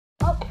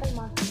play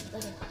mine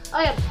later.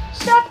 Okay,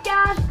 sup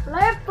guys,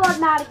 play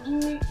Fortnite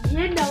again.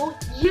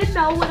 You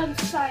know what I'm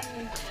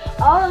saying.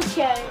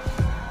 Okay,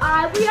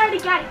 we already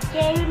got a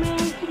game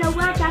in. You know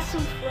what? I got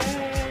some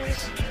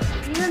friends.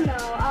 You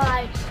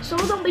know, so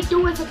we're gonna be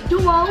doing some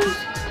duos.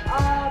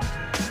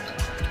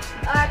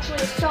 Actually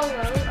a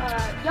solo.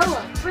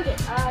 YOLO, friggin'.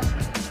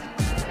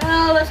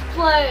 Let's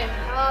play.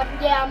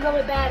 Yeah, I'm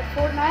really bad at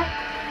Fortnite.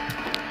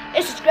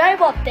 It's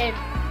subscribe up there.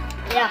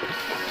 Yeah.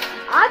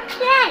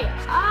 Okay.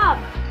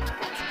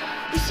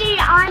 You see,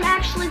 I'm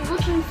actually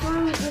looking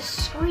through the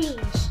screen,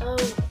 so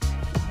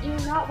do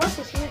not watch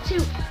this here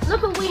too.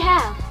 Look what we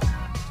have.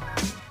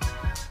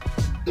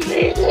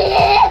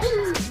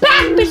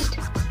 Breakfast.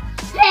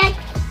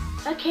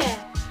 Okay.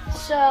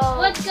 So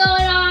what's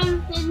going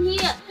on in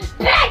here?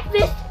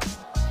 Breakfast.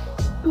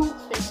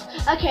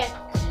 Boofist. Okay.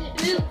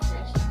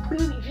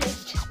 Booby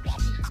fist.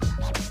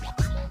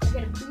 I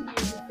got a booby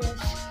as a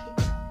fist.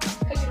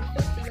 I got a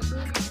fist and a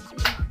booby.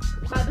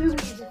 My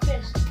booby is a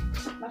fist.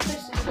 My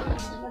fist is a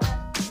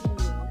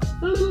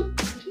booby.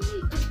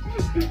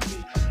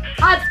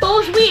 Alright,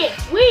 boys, weird.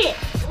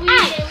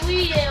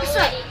 What's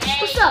up?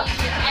 What's up?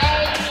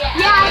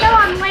 Yeah, I know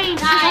I'm lame.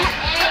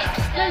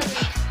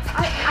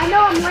 I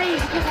know I'm lame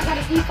because I got a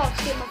default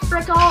skin. My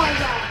frick all of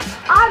y'all.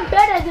 I'm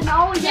better than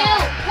all of y'all.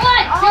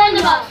 What? All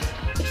of y'all.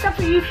 Except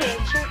for you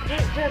fans.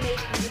 You're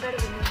amazing. You're better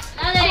than me.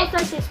 Almost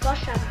like this bus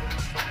driver.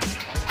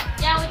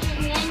 Yeah, which is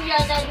Ninja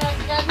that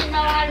doesn't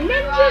know how to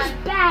Ninja's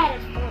bad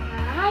at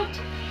Fortnite.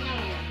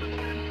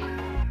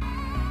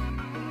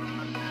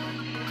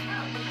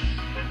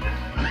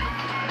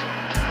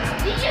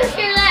 Did you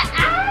hear that?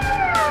 Ah!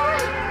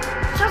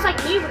 Sounds like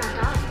me when I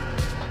die.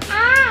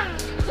 Ah!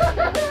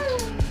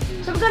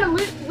 So we're gonna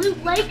loot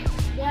lake?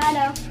 Yeah, I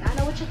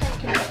know what you're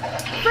thinking.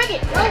 Frig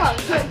it, YOLO.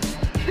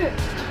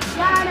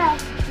 Yeah, I know.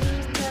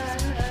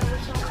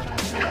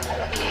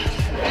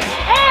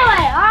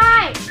 Anyway,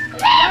 alright.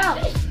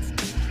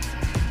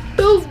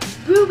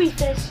 Booby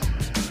fist.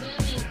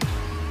 Booby.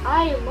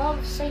 I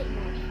love saying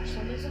that for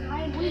some reason. I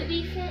am weird.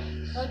 Booby fit?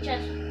 Oh,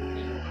 just.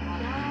 I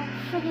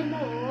friggin'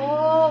 know.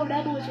 Oh,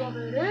 that was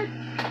over there.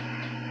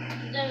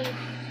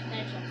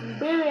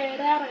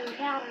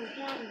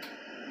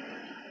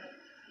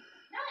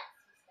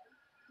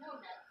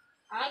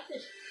 I like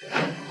this.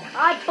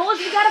 Alright, boys,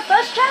 we got a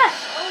first chest.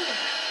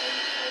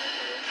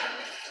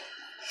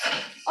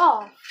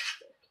 Oh.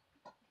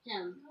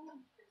 Him.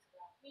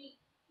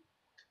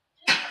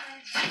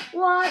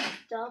 What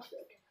the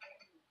frick?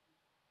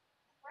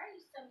 Why are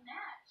you so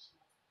mad?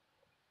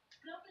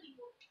 Nobody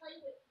will play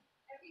with you.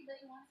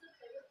 Everybody wants to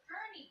play with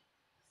Ernie.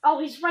 Oh,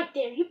 he's right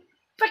there. You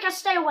frickin'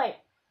 stay away.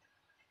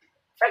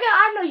 Frickin',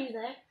 I know you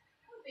there.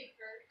 I'm a big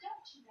bird,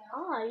 don't you know?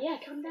 Oh, yeah,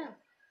 come down.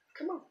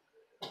 Come on.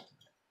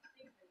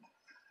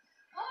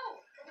 Oh,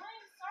 well,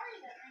 I'm sorry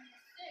that Ernie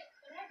is sick,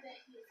 but I bet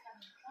he is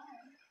having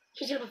fun.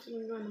 He's gonna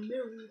think we're on the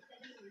moon.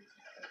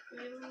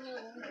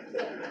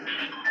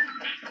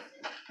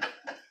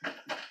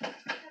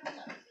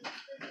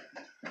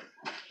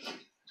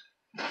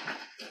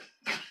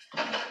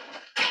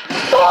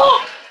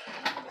 Oh!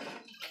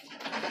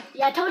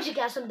 Yeah, I told you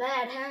guys I'm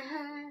bad.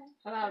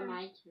 How about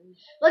my turn?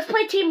 Let's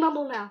play Team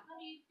Rumble now. How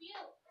do you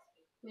feel?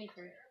 Me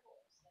first.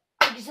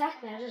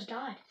 Exactly, I just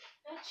died.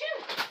 Don't you?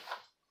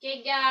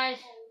 Okay, guys,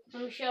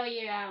 let me show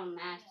you how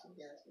master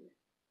does it.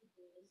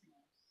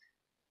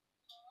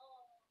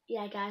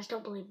 Yeah, guys,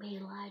 don't believe me.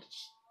 You lied.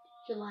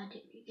 You lied to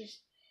me.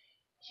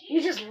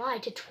 You just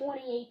lied to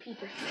 28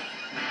 people.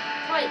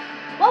 Wait.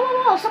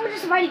 Whoa! Someone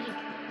just invited you.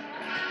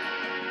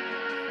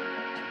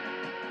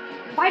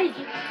 Invited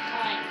you.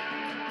 Alright.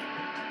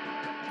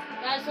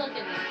 Guys, look at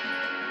this.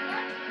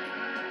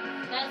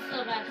 That's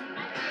the best one.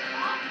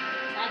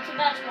 That's the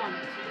best one.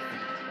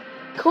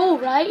 Cool,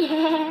 right?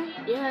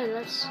 Yeah,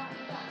 that's.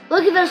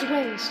 Look at those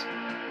wings.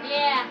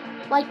 Yeah.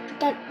 Like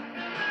that.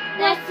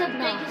 That's the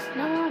biggest.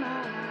 No.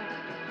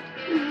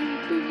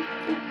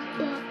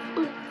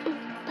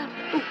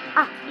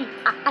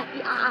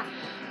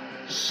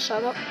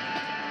 Shut up.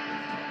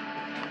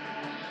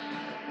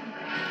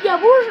 Yeah,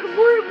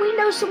 we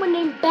know someone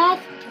named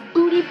Bath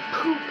Booty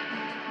Poop.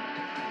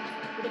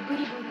 With a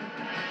booty.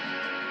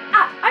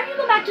 I need to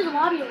go back to the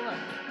lobby and look.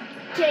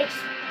 Takes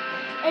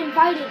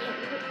invited him.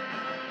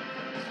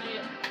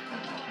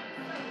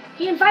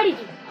 He invited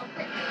you.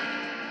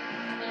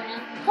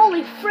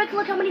 Holy frick,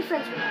 look how many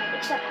friends we have,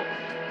 except him.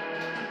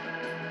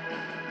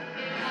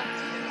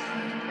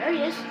 There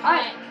he is.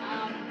 Alright.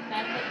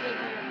 That's a big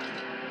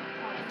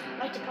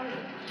Like to party.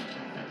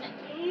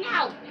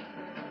 No!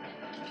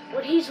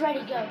 When he's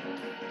ready, go.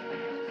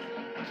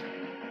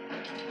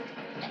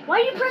 Why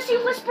are you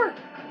pressing whisper?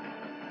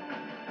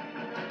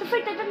 The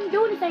frick, that didn't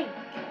do anything.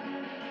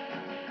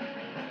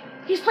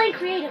 He's playing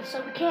creative,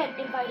 so we can't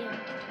invite him.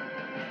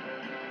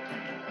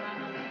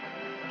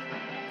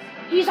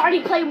 He's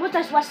already playing with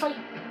us, Wesley.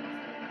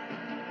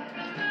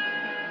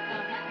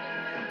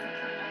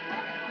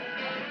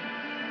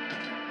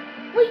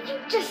 Will you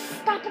just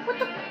stop it? What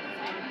the?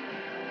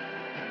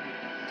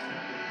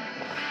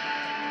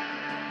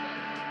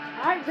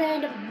 Alright,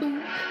 random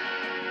boot.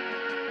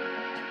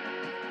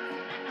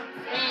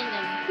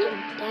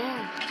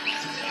 Damn.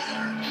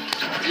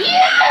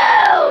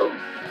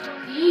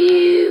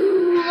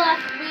 You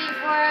left me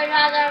for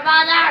another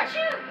mother.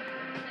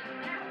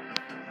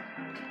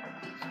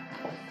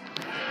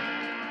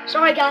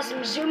 Sorry guys,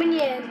 I'm zooming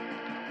you in.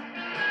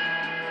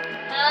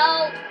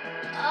 Help.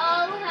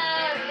 Oh,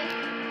 help.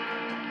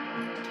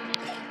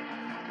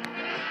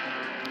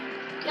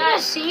 Can you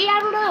see? I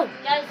don't know.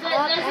 Guys,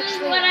 this is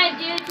what I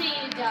do to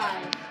you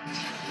guys.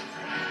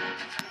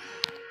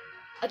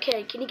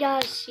 Okay, can you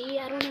guys see?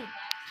 I don't know.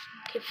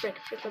 Okay, frick.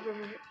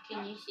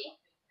 Can you see?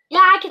 Yeah,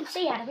 I can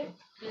see out of it.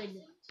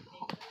 Good.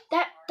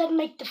 That doesn't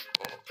make the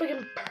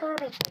friggin'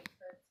 perfect.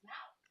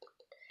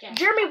 Okay.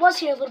 Jeremy was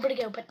here a little bit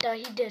ago, but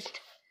he dissed.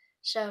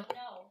 So,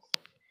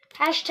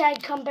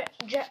 hashtag come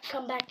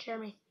back,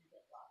 Jeremy.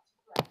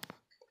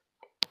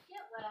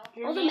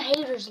 All them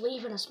haters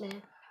leaving us,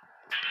 man.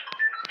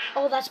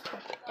 Oh, that's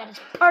perfect. That is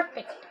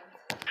perfect.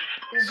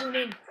 Zoom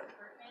in.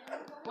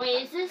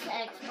 Wait, is this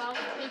Xbox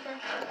speaker?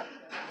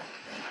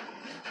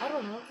 I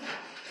don't know.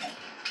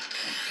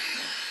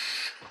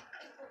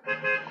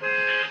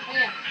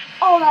 Okay.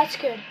 Oh, that's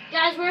good.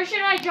 Guys, where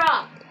should I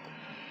drop?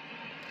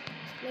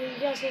 No, you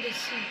guys need to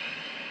see.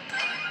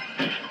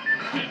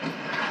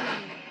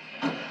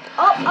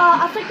 Oh,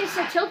 I think they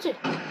said tilted.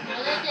 No,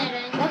 they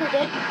didn't. No, they did. No, they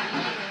didn't.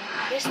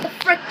 Yes, the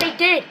frick they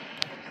did.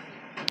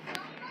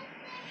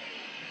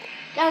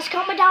 Guys,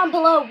 comment down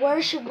below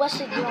where should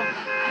Wesley drop.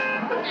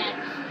 Next.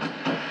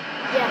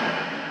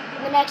 Yeah,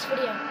 in the next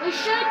video. We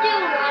should do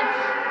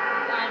live.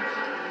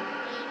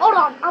 Hold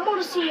on, I'm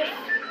gonna see if.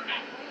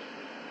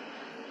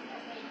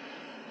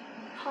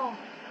 Oh.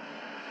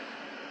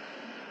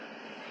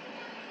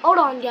 Hold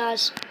on,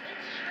 guys.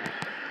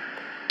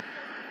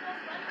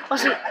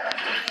 Wesley,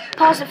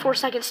 pause it for a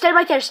second. Stay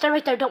right there,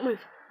 don't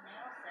move.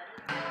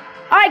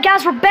 Alright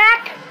guys, we're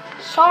back.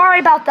 Sorry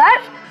about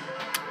that.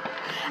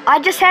 I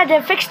just had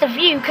to fix the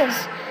view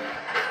because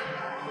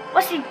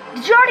Wesley,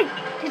 did you already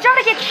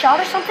get shot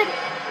or something?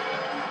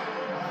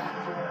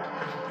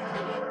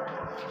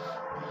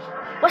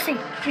 Wesley,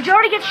 did you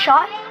already get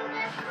shot?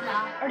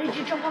 No. Or did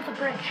you jump off the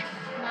bridge?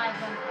 No, I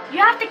didn't. You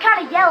have to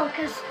kind of yell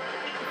because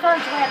the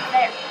phone's way up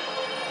there.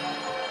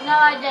 No,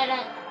 I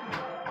didn't.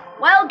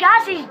 Well,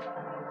 guys, he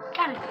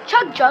kind of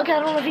jug. I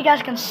don't know if you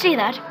guys can see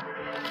that.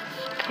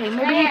 Okay,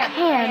 maybe you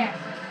can.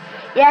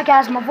 Yeah,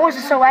 guys, my voice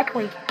is so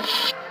echoey.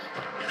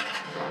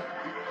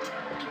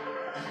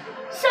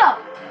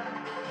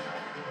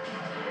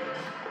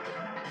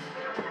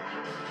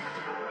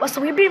 So,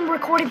 we've been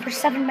recording for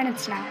 7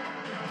 minutes now.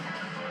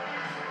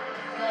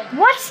 Good.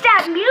 What's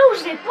that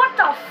music? What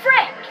the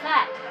frick? What's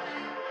that?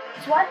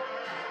 It's what?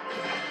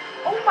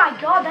 Oh my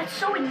god, that's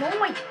so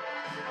annoying.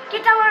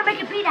 Get down there and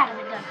make a beat out of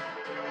it then.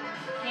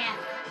 Can't.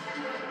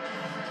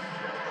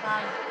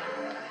 Fine.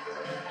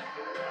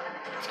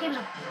 This game's a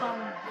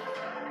bone.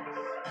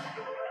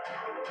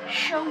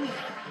 Show me.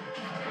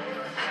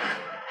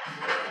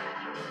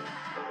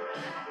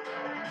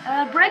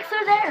 Break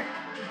through there.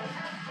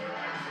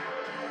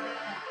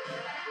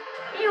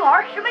 Here you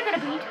are. You're making a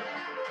beat.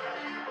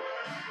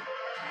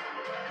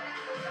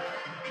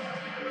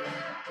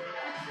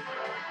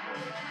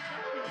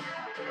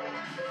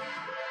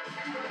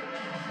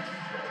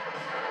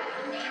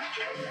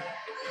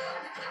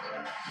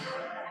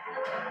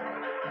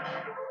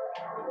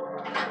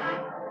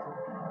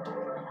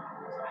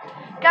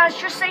 Guys,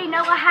 just so you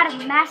know, I had a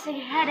massive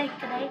headache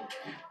today.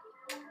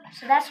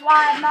 So that's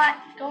why I'm not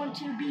going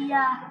to be,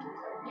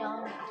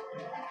 Young.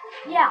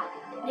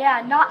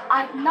 yeah,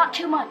 not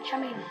too much. I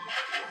mean,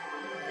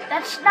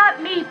 that's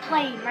not me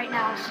playing right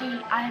now.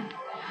 See,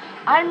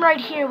 I'm right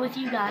here with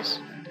you guys.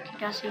 You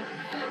guys see?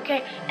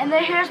 Okay, and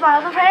then here's my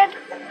other hand.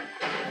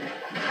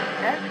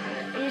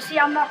 And you see,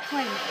 I'm not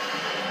playing.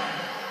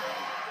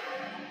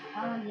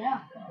 Yeah.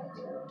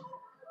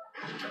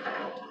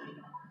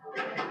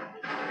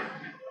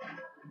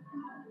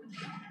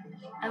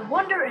 I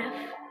wonder if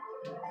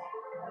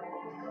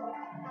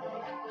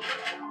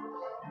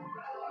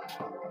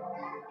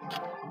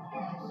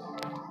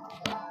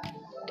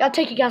I'll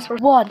take you guys for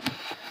one.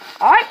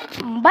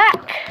 Alright, I'm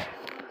back.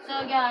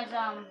 So guys,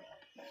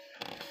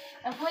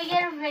 if we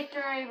get a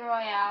victory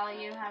royale,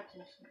 you have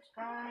to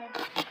subscribe.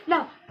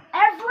 No,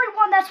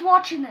 everyone that's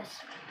watching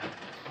this.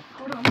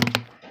 Hold on.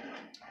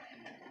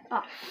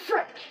 Oh,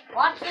 frick.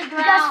 Watch the ground. You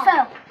guys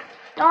fell.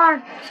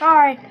 Darn.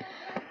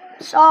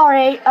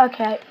 Sorry.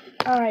 Okay.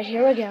 Alright,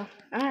 here we go.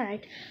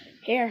 Alright.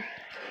 Here.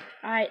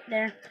 Alright,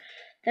 there.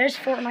 There's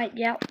Fortnite.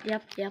 Yep.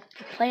 We're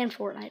playing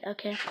Fortnite.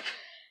 Okay.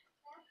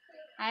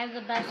 I have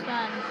the best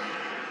gun.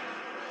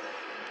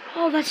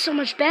 Oh, that's so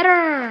much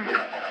better.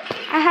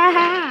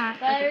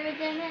 Better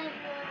than ever.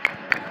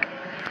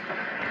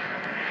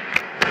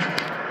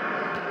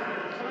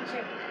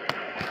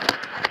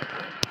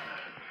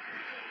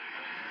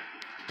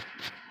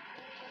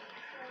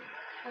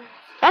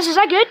 Guys, is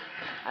that good?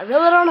 I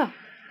really don't know.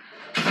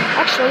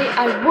 Actually,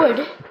 I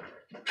would.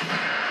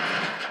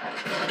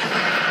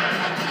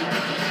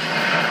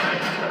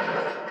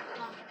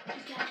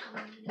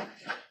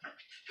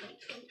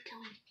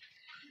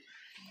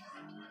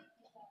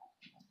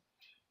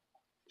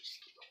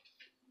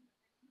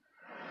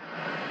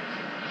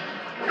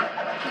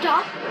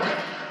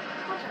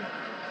 stop.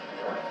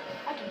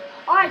 Okay.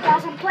 Alright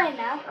guys, I'm playing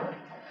now.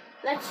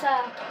 Let's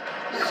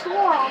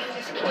score on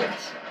these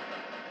kids.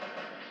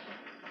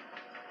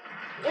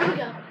 Here we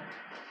go.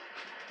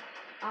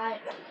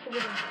 Alright, here we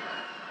go.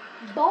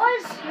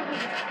 Boys, here we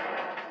go.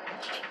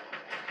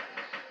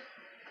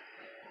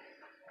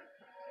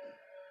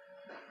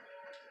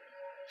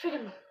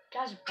 Freaking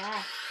guys are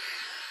bad.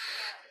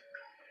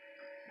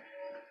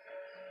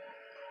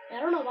 I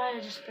don't know why I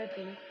just spray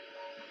painted.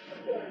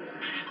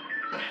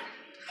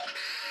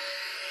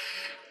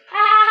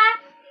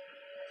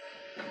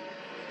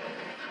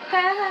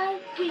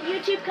 Get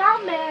YouTube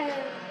comment.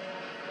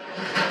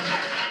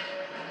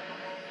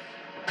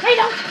 Hey,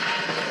 no!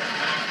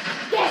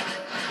 Yeah!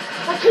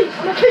 I'm a king!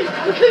 I'm a king!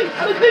 I'm a king!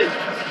 I'm a king!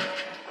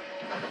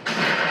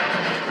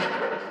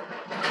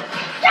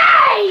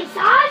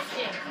 Jesus!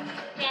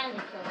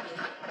 Panda killed you.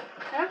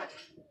 Huh?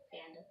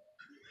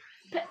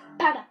 Panda.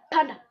 Panda,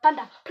 panda,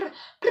 panda.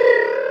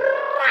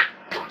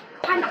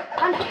 Panda,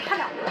 panda,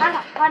 panda, panda,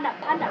 panda,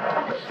 panda,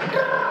 panda.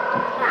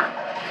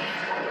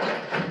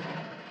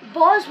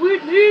 Boss, we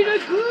need a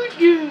good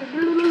game.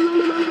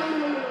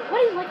 What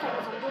do you like that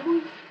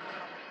song?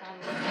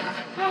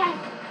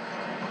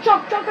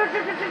 Jump, jump, jump,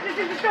 jump, jump, jump,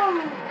 jump,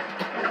 jump.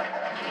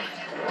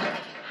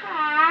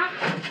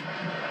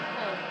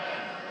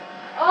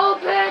 Oh,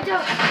 Panda.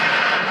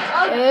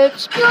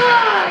 It's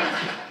good.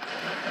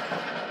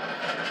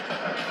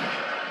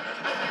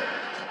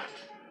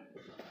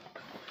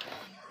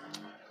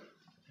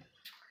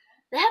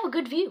 They have a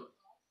good view.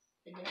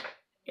 They do.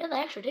 Yeah, they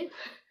actually do.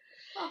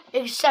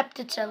 Except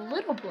it's a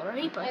little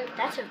blurry, but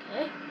that's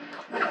okay.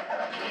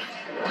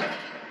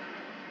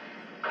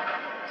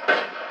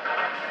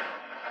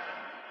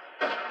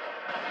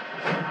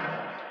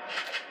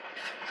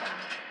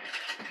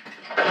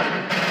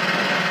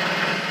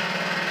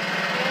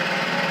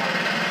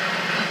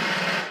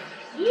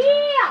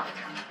 Yeah!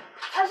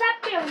 How's that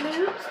feel,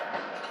 noobs?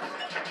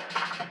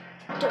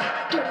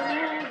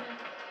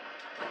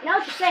 You know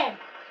what you're saying?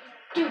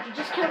 Dude, you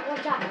just killed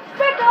one guy.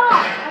 Frick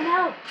off! I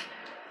know.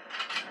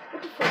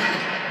 What the fuck?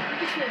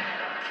 Look at you.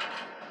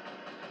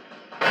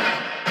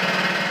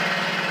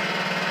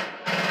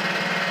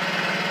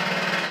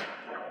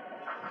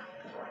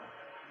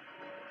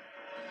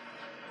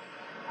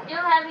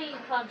 Still heavy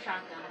pump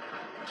shotgun.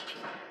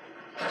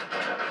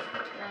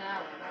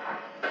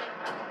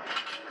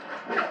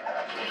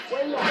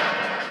 Where you at?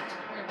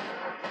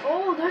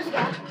 Oh, there's a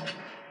guy.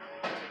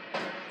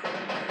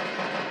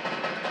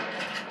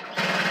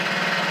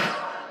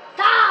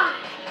 Die!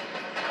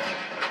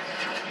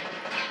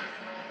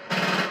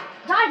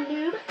 Die,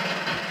 noob!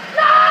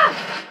 No!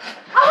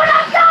 I will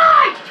not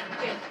die!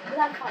 Okay,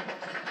 without fun.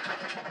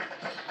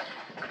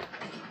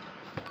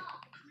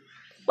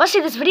 Let's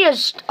see, this video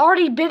has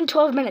already been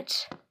 12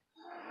 minutes.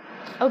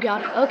 Oh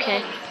god,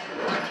 okay.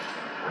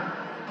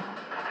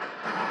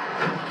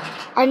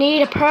 I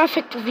need a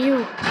perfect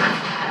view.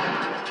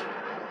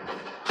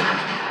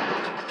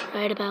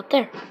 Right about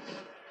there.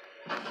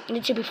 It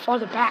needs to be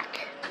farther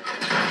back.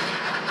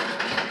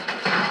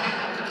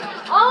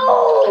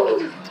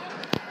 Oh!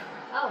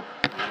 Oh.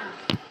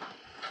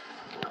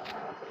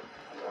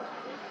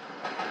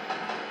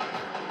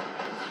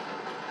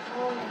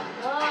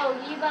 Oh,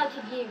 you about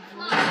to give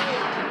me.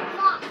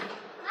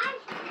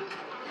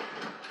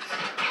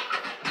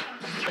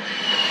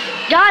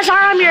 Guys,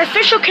 I'm your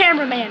official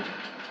cameraman.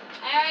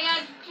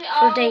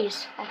 For Oh.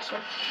 days, actually.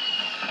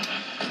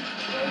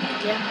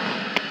 Yeah.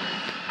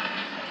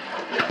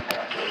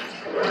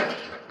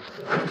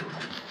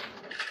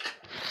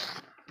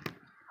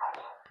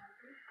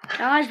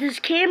 Guys, this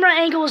camera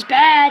angle is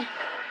bad.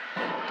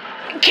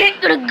 I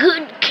can't get a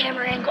good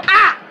camera angle.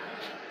 Ah!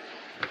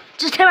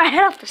 Just hit my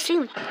head off the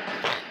ceiling.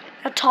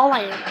 How tall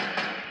I am.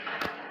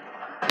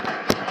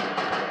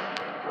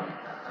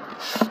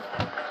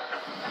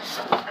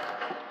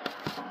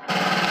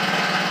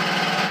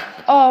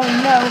 Oh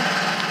no.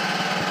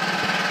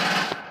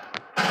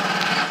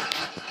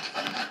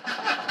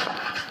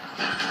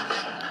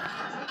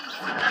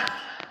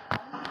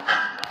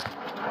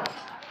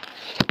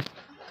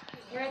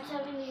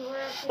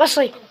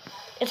 Wesley,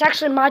 it's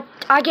actually my.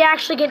 I can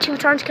actually get 2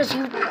 turns because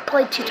you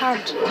played 2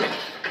 times.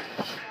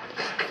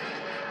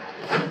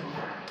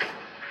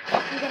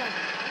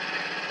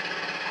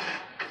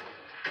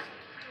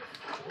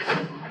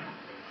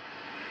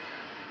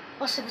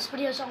 Wesley, this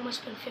video's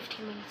almost been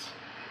 15 minutes.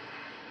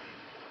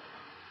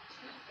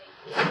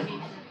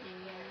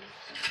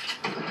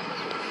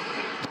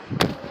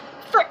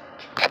 Frick!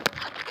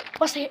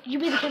 Wesley, you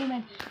be the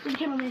cameraman. Be the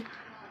cameraman.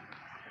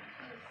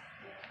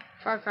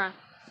 Far Cry.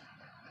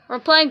 We're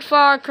playing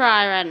Far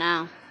Cry right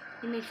now.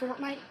 You mean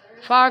Fortnite?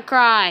 Far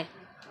Cry.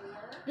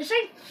 This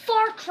ain't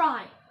Far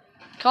Cry.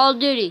 Call of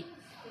Duty.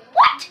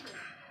 What?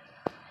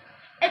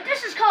 If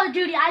this is Call of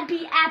Duty, I'd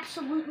be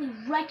absolutely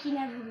wrecking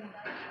everyone.